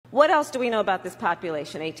What else do we know about this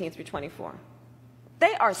population, 18 through 24?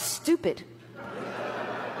 They are stupid.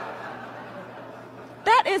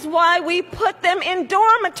 That is why we put them in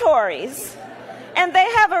dormitories, and they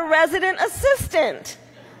have a resident assistant.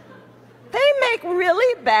 They make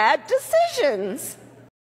really bad decisions.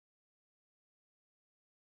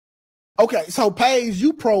 Okay, so Paige,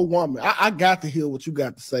 you pro-woman. I got to hear what you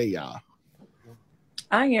got to say, y'all.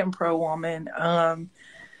 I am pro-woman.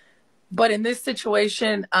 But in this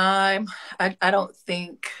situation, I don't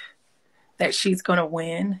think that she's going to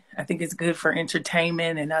win. I think it's good for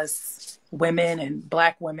entertainment and us women and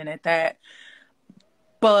Black women at that.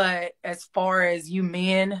 But as far as you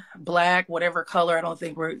men, Black, whatever color, I don't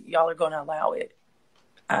think y'all are going to allow it.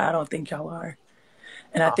 I don't think y'all are.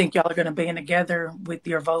 And I think y'all are going to band together with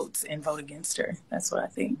your votes and vote against her. That's what I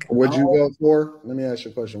think. Would you vote for her? Let me ask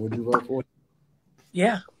you a question. Would you vote for her?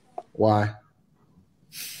 Yeah. Why?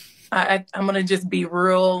 I'm going to just be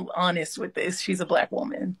real honest with this. She's a Black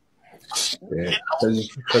woman. Yeah.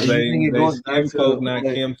 Because they skin folk, not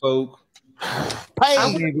Kim folk.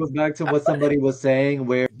 I think it goes back to what somebody was saying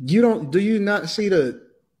where do you not see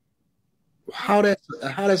how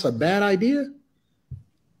that's a bad idea?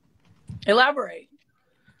 Elaborate.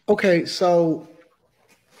 Okay, so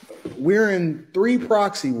we're in 3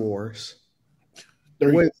 proxy wars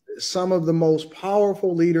with some of the most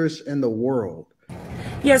powerful leaders in the world.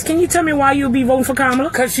 Yes, can you tell me why you'll be voting for Kamala?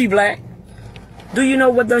 Because she Black. Do you know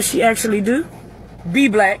what does she actually do? Be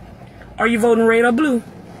Black. Are you voting red or blue?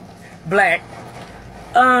 Black.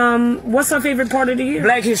 What's her favorite part of the year?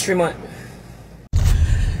 Black History Month.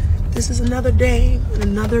 This is another day,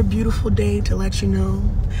 another beautiful day to let you know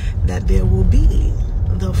that there will be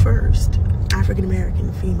the first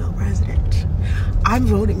African-American female president. I'm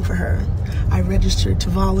voting for her. I registered to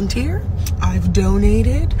volunteer. I've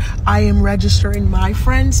donated. I am registering my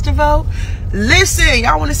friends to vote. Listen,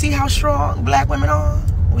 y'all want to see how strong Black women are?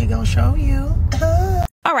 We gonna show you.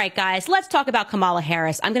 All right, guys, let's talk about Kamala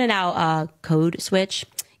Harris. I'm going to now code switch.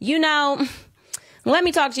 Let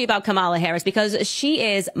me talk to you about Kamala Harris because she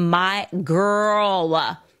is my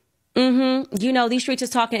girl. These streets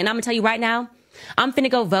is talking, and I'm going to tell you right now, I'm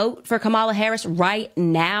finna go vote for Kamala Harris right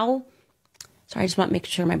now. Sorry, I just want to make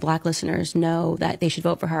sure my Black listeners know that they should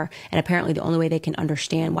vote for her. And apparently the only way they can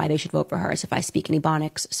understand why they should vote for her is if I speak in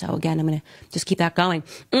Ebonics. So again, I'm going to just keep that going.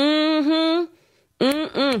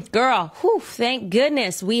 Girl, thank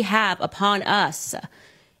goodness we have upon us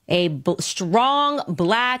a strong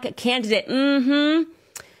Black candidate.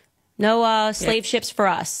 No slave ships for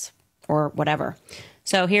us or whatever.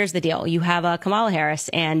 So here's the deal. You have Kamala Harris,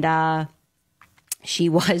 and she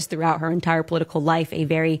was throughout her entire political life a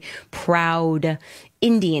very proud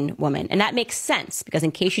Indian woman. And that makes sense because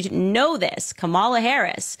in case you didn't know this, Kamala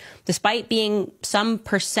Harris, despite being some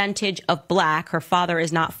percentage of Black, her father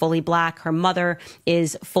is not fully Black, her mother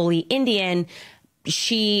is fully Indian.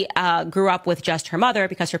 She grew up with just her mother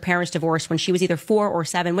because her parents divorced when she was either 4 or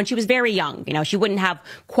 7, when she was very young. She wouldn't have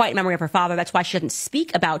quite memory of her father. That's why she doesn't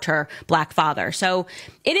speak about her Black father. So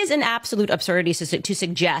it is an absolute absurdity to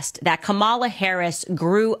suggest that Kamala Harris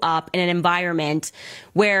grew up in an environment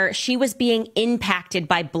where she was being impacted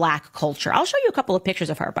by Black culture. I'll show you a couple of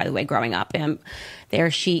pictures of her, by the way, growing up.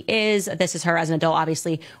 There she is. This is her as an adult,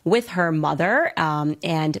 obviously, with her mother,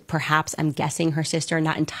 and perhaps, I'm guessing, her sister,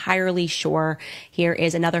 not entirely sure. Here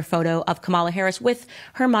is another photo of Kamala Harris with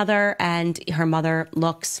her mother, and her mother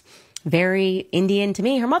looks very Indian to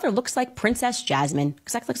me. Her mother looks like Princess Jasmine.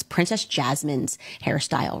 Exactly like Princess Jasmine's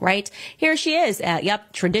hairstyle, right? Here she is.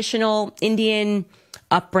 Traditional Indian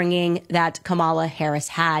upbringing that Kamala Harris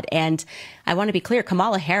had. And I want to be clear,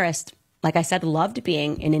 Kamala Harris, like I said, loved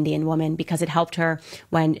being an Indian woman because it helped her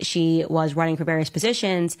when she was running for various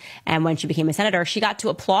positions. And when she became a senator, she got to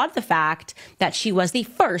applaud the fact that she was the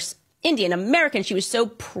first Indian American. She was so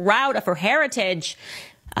proud of her heritage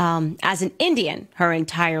as an Indian her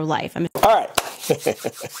entire life. All right.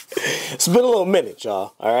 It's been a little minute,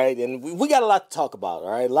 y'all. All right. And we got a lot to talk about.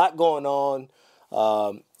 All right. A lot going on.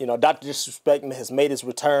 Dr. Disrespect has made his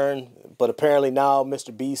return, but apparently now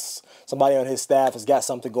Mr. Beast, somebody on his staff, has got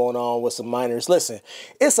something going on with some minors. Listen,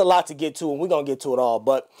 it's a lot to get to, and we're going to get to it all.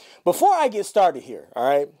 But before I get started here, all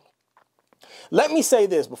right, let me say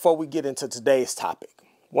this before we get into today's topic.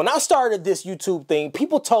 When I started this YouTube thing,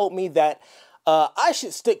 people told me that I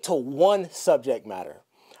should stick to one subject matter.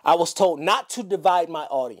 I was told not to divide my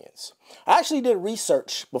audience. I actually did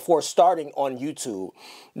research before starting on YouTube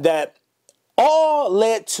that all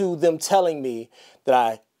led to them telling me that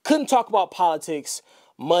I couldn't talk about politics,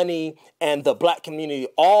 money, and the Black community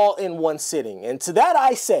all in one sitting. And to that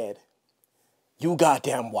I said, you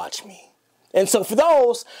goddamn watch me. And so for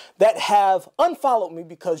those that have unfollowed me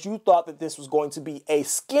because you thought that this was going to be a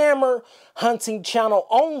scammer hunting channel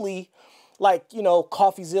only, like, you know,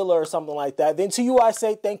 CoffeeZilla or something like that, then to you I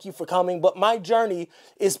say thank you for coming. But my journey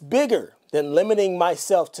is bigger than limiting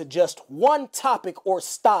myself to just one topic or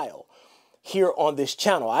style here on this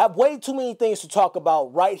channel. I have way too many things to talk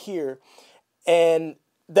about right here, and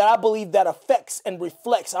that I believe that affects and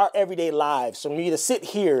reflects our everyday lives. For me to sit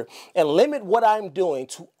here and limit what I'm doing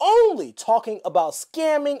to only talking about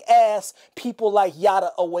scamming ass people like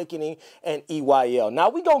Yada Awakening and EYL. Now,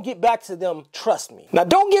 we gonna get back to them, trust me. Now,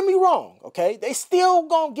 don't get me wrong, okay? They still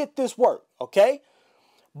gonna get this work, okay?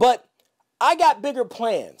 But I got bigger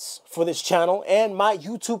plans for this channel and my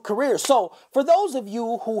YouTube career. So, for those of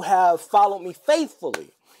you who have followed me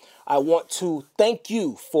faithfully, I want to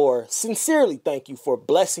sincerely thank you for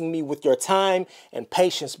blessing me with your time and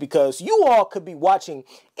patience, because you all could be watching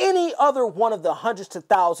any other one of the hundreds to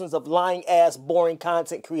thousands of lying ass, boring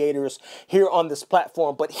content creators here on this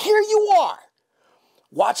platform. But here you are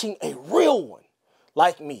watching a real one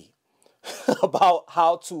like me about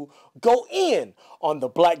how to go in on the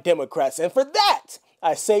Black Democrats. And for that,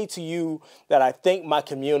 I say to you that I think my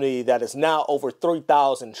community that is now over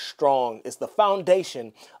 3,000 strong is the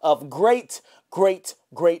foundation of great, great,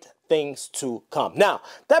 great things to come. Now,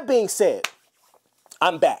 that being said,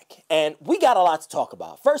 I'm back and we got a lot to talk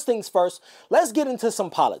about. First things first, let's get into some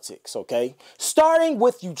politics, okay? Starting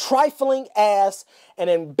with you trifling ass and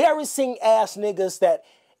embarrassing ass niggas that,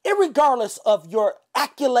 irregardless of your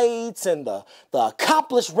accolades and the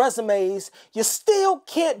accomplished resumes, you still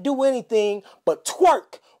can't do anything but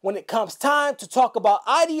twerk when it comes time to talk about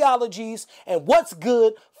ideologies and what's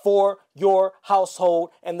good for your household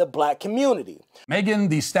and the Black community. Megan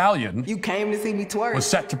Thee Stallion, you came to see me twerk, was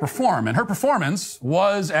set to perform, and her performance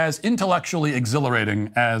was as intellectually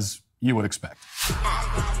exhilarating as you would expect.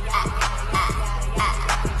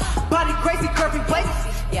 Body crazy, curvy plate.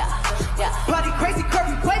 Yeah. Body crazy,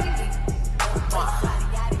 curvy plate.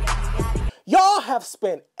 Y'all have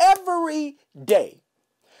spent every day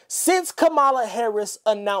since Kamala Harris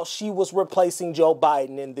announced she was replacing Joe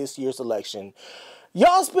Biden in this year's election.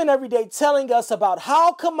 Y'all spend every day telling us about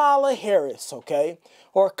how Kamala Harris, okay,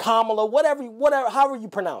 or Kamala, whatever, however you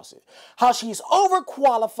pronounce it, how she's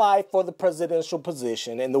overqualified for the presidential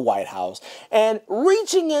position in the White House, and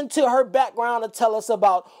reaching into her background to tell us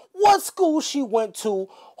about what school she went to,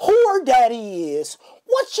 who her daddy is,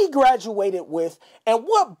 what she graduated with, and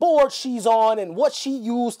what board she's on, and what she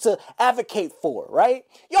used to advocate for, right?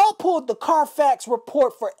 Y'all pulled the Carfax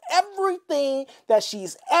report for everything that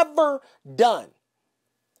she's ever done,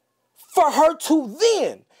 for her to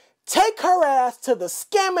then take her ass to the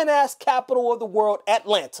scamming ass capital of the world,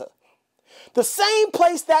 Atlanta. The same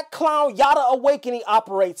place that clown Yada Awakening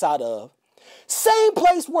operates out of. Same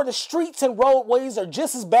place where the streets and roadways are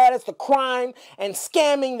just as bad as the crime and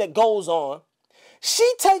scamming that goes on. She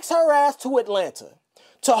takes her ass to Atlanta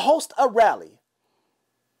to host a rally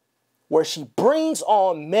where she brings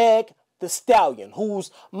on Meg Thee Stallion,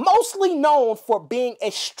 who's mostly known for being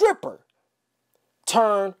a stripper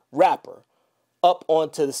turned rapper, up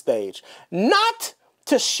onto the stage. Not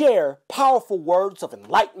to share powerful words of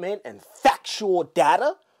enlightenment and factual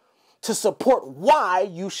data to support why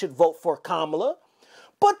you should vote for Kamala,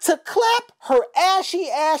 but to clap her ashy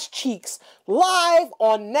ass cheeks live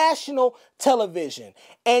on national television.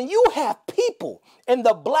 And you have people in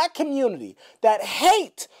the Black community that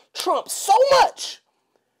hate Trump so much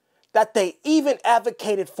that they even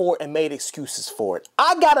advocated for it and made excuses for it.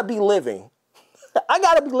 I gotta be living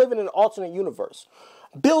in an alternate universe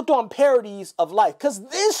built on parodies of life, because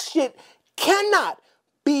this shit cannot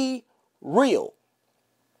be real.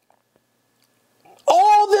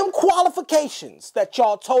 All them qualifications that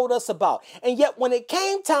y'all told us about, and yet when it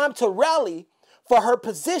came time to rally for her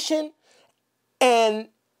position and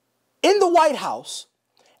in the White House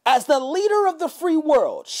as the leader of the free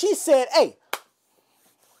world, she said, hey,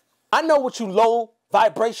 I know what you low,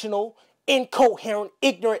 vibrational, incoherent,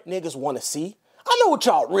 ignorant niggas want to see. I know what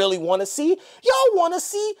y'all really want to see. Y'all want to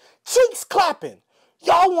see cheeks clapping.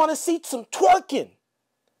 Y'all want to see some twerking.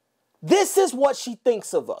 This is what she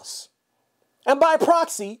thinks of us. And by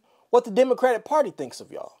proxy, what the Democratic Party thinks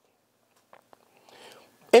of y'all.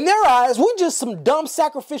 In their eyes, we just some dumb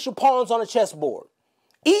sacrificial pawns on a chessboard.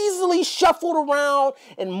 Easily shuffled around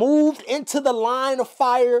and moved into the line of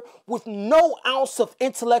fire with no ounce of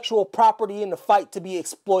intellectual property in the fight to be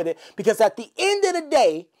exploited. Because at the end of the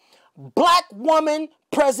day, Black woman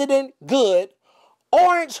president good,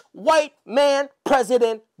 orange white man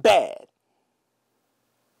president bad.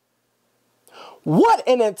 What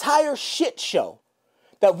an entire shit show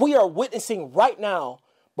that we are witnessing right now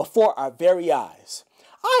before our very eyes.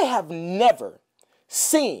 I have never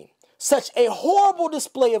seen such a horrible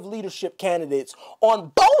display of leadership candidates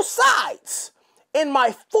on both sides in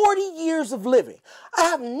my 40 years of living. I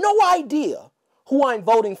have no idea who I'm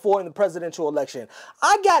voting for in the presidential election.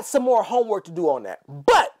 I got some more homework to do on that.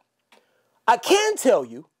 But I can tell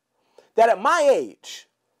you that at my age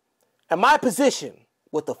and my position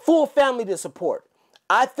with the full family to support,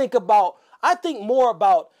 I think more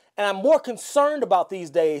about, and I'm more concerned about these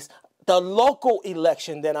days, the local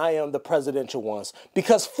election than I am the presidential ones.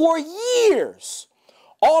 Because for years,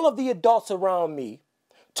 all of the adults around me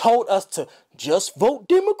told us to just vote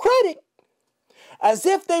Democratic, as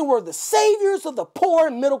if they were the saviors of the poor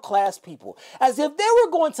and middle class people, as if they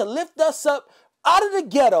were going to lift us up out of the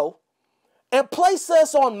ghetto and place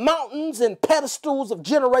us on mountains and pedestals of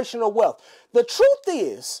generational wealth. The truth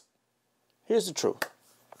is, here's the truth.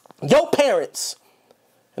 Your parents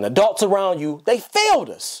and adults around you, they failed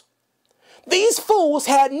us. These fools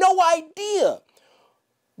had no idea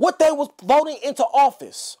what they was voting into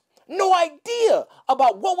office. No idea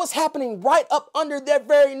about what was happening right up under their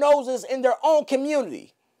very noses in their own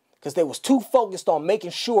community. Because they was too focused on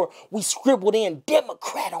making sure we scribbled in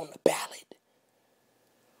Democrat on the ballot.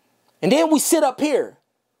 And then we sit up here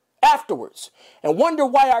afterwards and wonder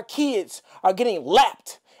why our kids are getting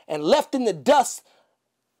lapped and left in the dust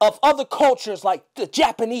of other cultures like the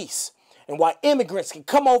Japanese, and why immigrants can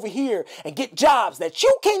come over here and get jobs that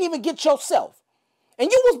you can't even get yourself. And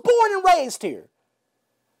you was born and raised here.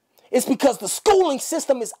 It's because the schooling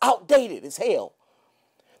system is outdated as hell.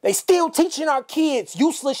 They still teaching our kids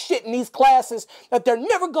useless shit in these classes that they're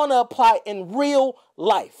never going to apply in real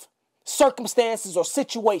life circumstances or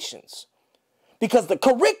situations. Because the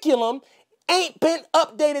curriculum ain't been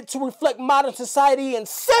updated to reflect modern society in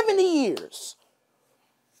 70 years.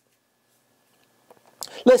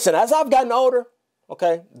 Listen, as I've gotten older,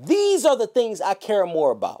 okay, these are the things I care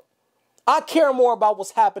more about. I care more about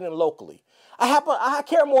what's happening locally. I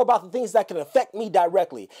care more about the things that can affect me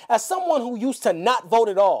directly. As someone who used to not vote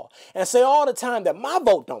at all and say all the time that my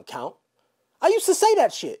vote don't count, I used to say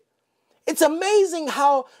that shit. It's amazing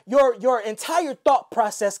how your entire thought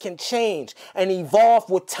process can change and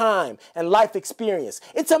evolve with time and life experience.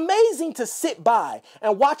 It's amazing to sit by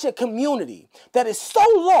and watch a community that is so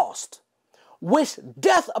lost wish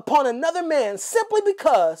death upon another man simply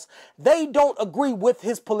because they don't agree with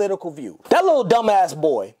his political view. That little dumbass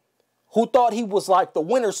boy who thought he was like the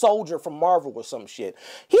Winter Soldier from Marvel or some shit,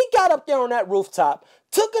 he got up there on that rooftop,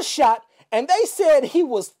 took a shot, and they said he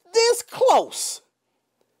was this close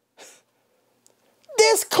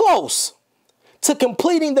to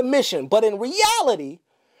completing the mission. But in reality,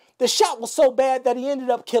 the shot was so bad that he ended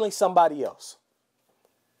up killing somebody else.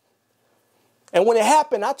 And when it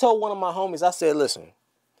happened, I told one of my homies, I said, listen,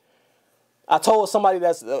 I told somebody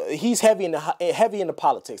that's, he's heavy into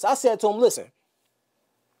politics. I said to him, listen,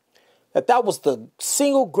 that was the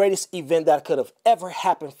single greatest event that could have ever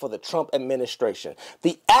happened for the Trump administration.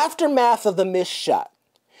 The aftermath of the missed shot.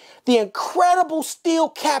 The incredible still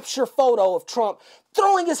capture photo of Trump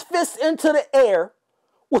throwing his fist into the air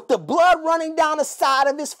with the blood running down the side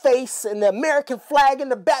of his face and the American flag in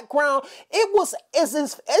the background. It was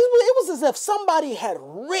as if somebody had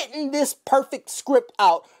written this perfect script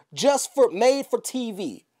out made for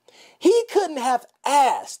TV. He couldn't have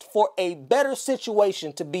asked for a better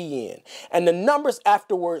situation to be in. And the numbers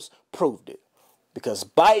afterwards proved it. Because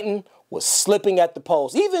Biden was slipping at the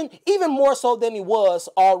polls, even more so than he was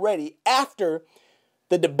already after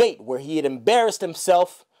the debate where he had embarrassed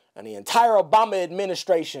himself and the entire Obama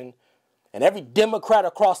administration and every Democrat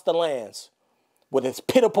across the lands with its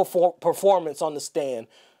pitiful performance on the stand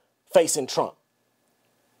facing Trump.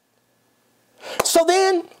 So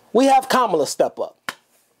then we have Kamala step up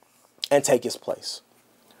and take his place.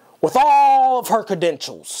 With all of her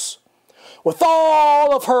credentials, with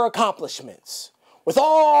all of her accomplishments, with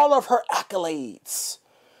all of her accolades.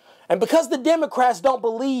 And because the Democrats don't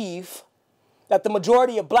believe that the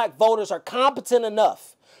majority of black voters are competent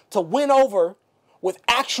enough to win over with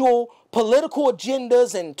actual political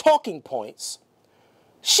agendas and talking points,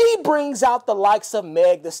 she brings out the likes of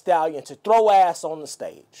Meg the Stallion to throw ass on the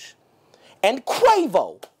stage. And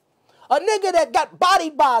Quavo, a nigga that got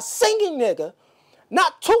bodied by a singing nigga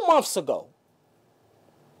not 2 months ago.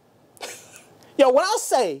 Yo, when I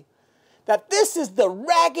say that this is the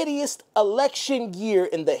raggediest election year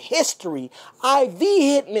in the history, I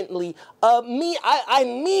vehemently I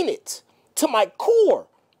mean it to my core.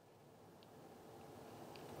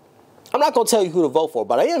 I'm not going to tell you who to vote for,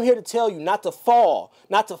 but I am here to tell you not to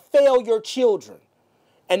fail your children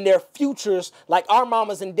and their futures like our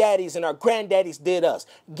mamas and daddies and our granddaddies did us.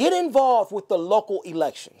 Get involved with the local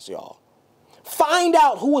elections, y'all. Find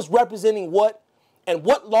out who is representing what and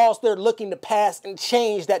what laws they're looking to pass and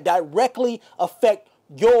change that directly affect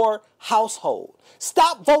your household.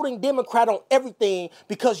 Stop voting Democrat on everything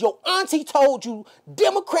because your auntie told you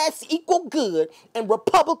Democrats equal good and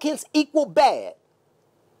Republicans equal bad.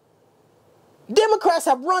 Democrats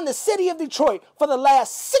have run the city of Detroit for the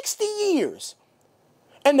last 60 years.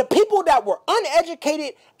 And the people that were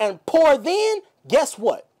uneducated and poor then, guess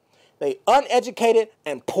what? They uneducated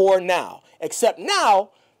and poor now. Except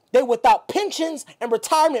now, they without pensions and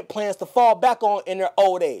retirement plans to fall back on in their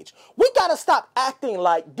old age. We got to stop acting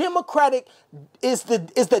like Democratic is the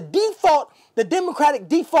default, the Democratic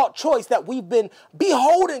default choice that we've been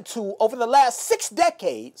beholden to over the last 6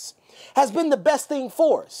 decades has been the best thing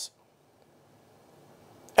for us.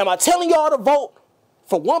 Am I telling y'all to vote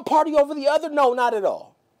for one party over the other? No, not at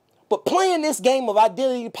all. But playing this game of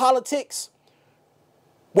identity politics,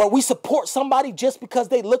 where we support somebody just because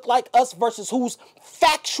they look like us versus who's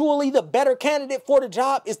factually the better candidate for the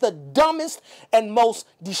job, is the dumbest and most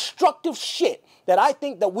destructive shit that I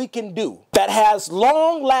think that we can do, that has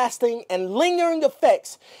long-lasting and lingering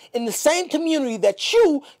effects in the same community that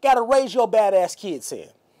you got to raise your badass kids in.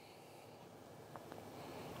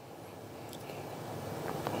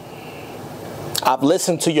 I've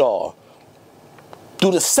listened to y'all do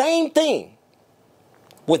the same thing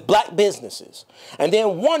with black businesses and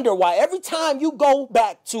then wonder why every time you go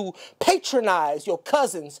back to patronize your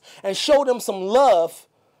cousins and show them some love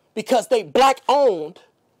because they black owned,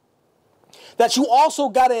 that you also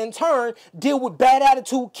got to in turn deal with bad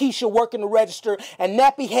attitude Keisha working the register and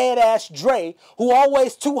nappy head ass Dre who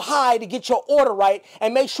always too high to get your order right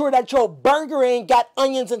and make sure that your burger ain't got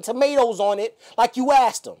onions and tomatoes on it like you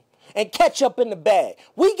asked them and ketchup in the bag.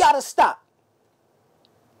 We got to stop.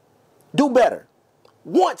 Do better.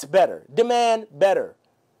 Want better. Demand better.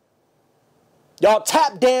 Y'all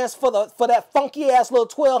tap dance for that funky ass little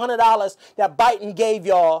 $1,200 that Biden gave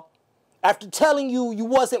y'all after telling you you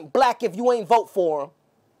wasn't black if you ain't vote for him.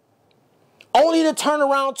 Only to turn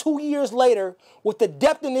around 2 years later with the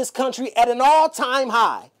debt in this country at an all-time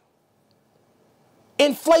high.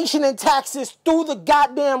 Inflation and taxes through the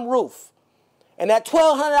goddamn roof. And that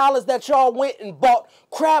 $1,200 that y'all went and bought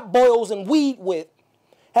crab boils and weed with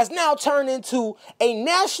has now turned into a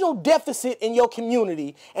national deficit in your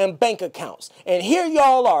community and bank accounts. And here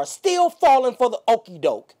y'all are still falling for the okie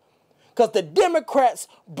doke because the Democrats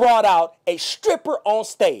brought out a stripper on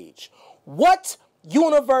stage. What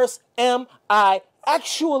universe am I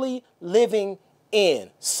actually living in?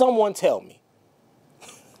 Someone tell me.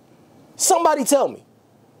 Somebody tell me.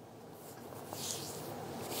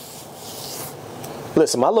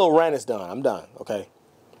 Listen, my little rant is done. I'm done, okay?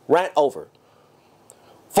 Rant over.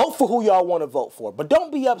 Vote for who y'all want to vote for. But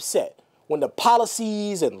don't be upset when the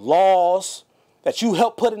policies and laws that you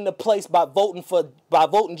helped put into place by voting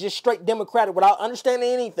just straight Democratic without understanding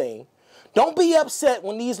anything. Don't be upset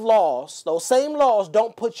when these laws, those same laws,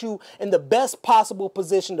 don't put you in the best possible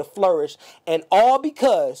position to flourish. And all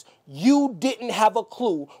because you didn't have a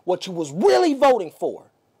clue what you was really voting for.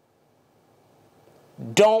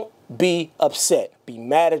 Don't be upset. Be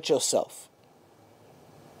mad at yourself.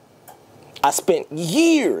 I spent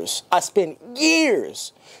years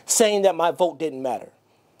saying that my vote didn't matter.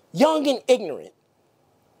 Young and ignorant.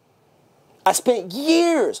 I spent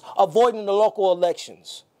years avoiding the local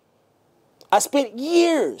elections. I spent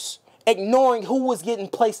years ignoring who was getting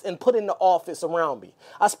placed and put into office around me.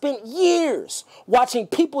 I spent years watching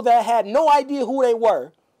people that had no idea who they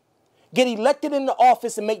were get elected into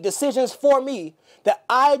office and make decisions for me that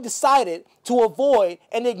I decided to avoid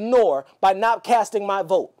and ignore by not casting my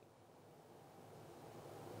vote.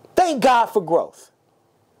 Thank God for growth.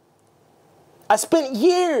 I spent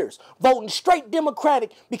years voting straight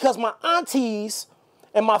Democratic because my aunties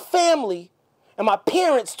and my family and my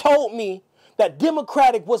parents told me that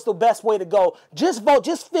Democratic was the best way to go. Just vote,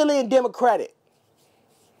 just fill in Democratic.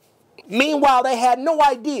 Meanwhile, they had no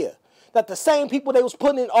idea that the same people they was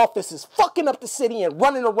putting in office is fucking up the city and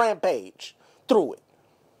running a rampage through it.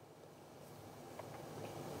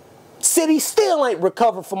 City still ain't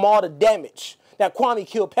recovered from all the damage that Kwame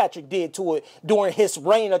Kilpatrick did to it during his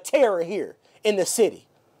reign of terror here in the city.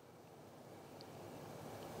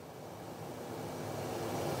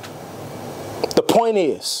 The point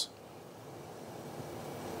is,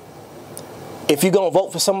 if you're going to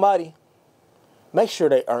vote for somebody, make sure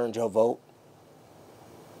they earned your vote.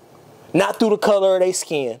 Not through the color of their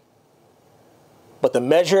skin, but the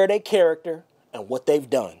measure of their character and what they've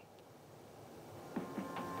done.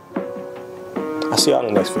 I'll see y'all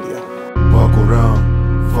in the next video. Walk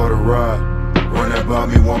around for the ride. Run that by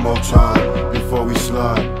me one more time before we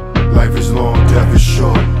slide. Life is long, death is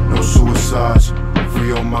short, no suicides. Free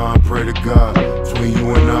your mind, pray to God, between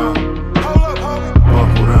you and I.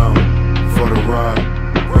 Buckle down for the ride.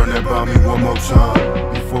 Run that by me one more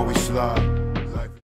time before we slide.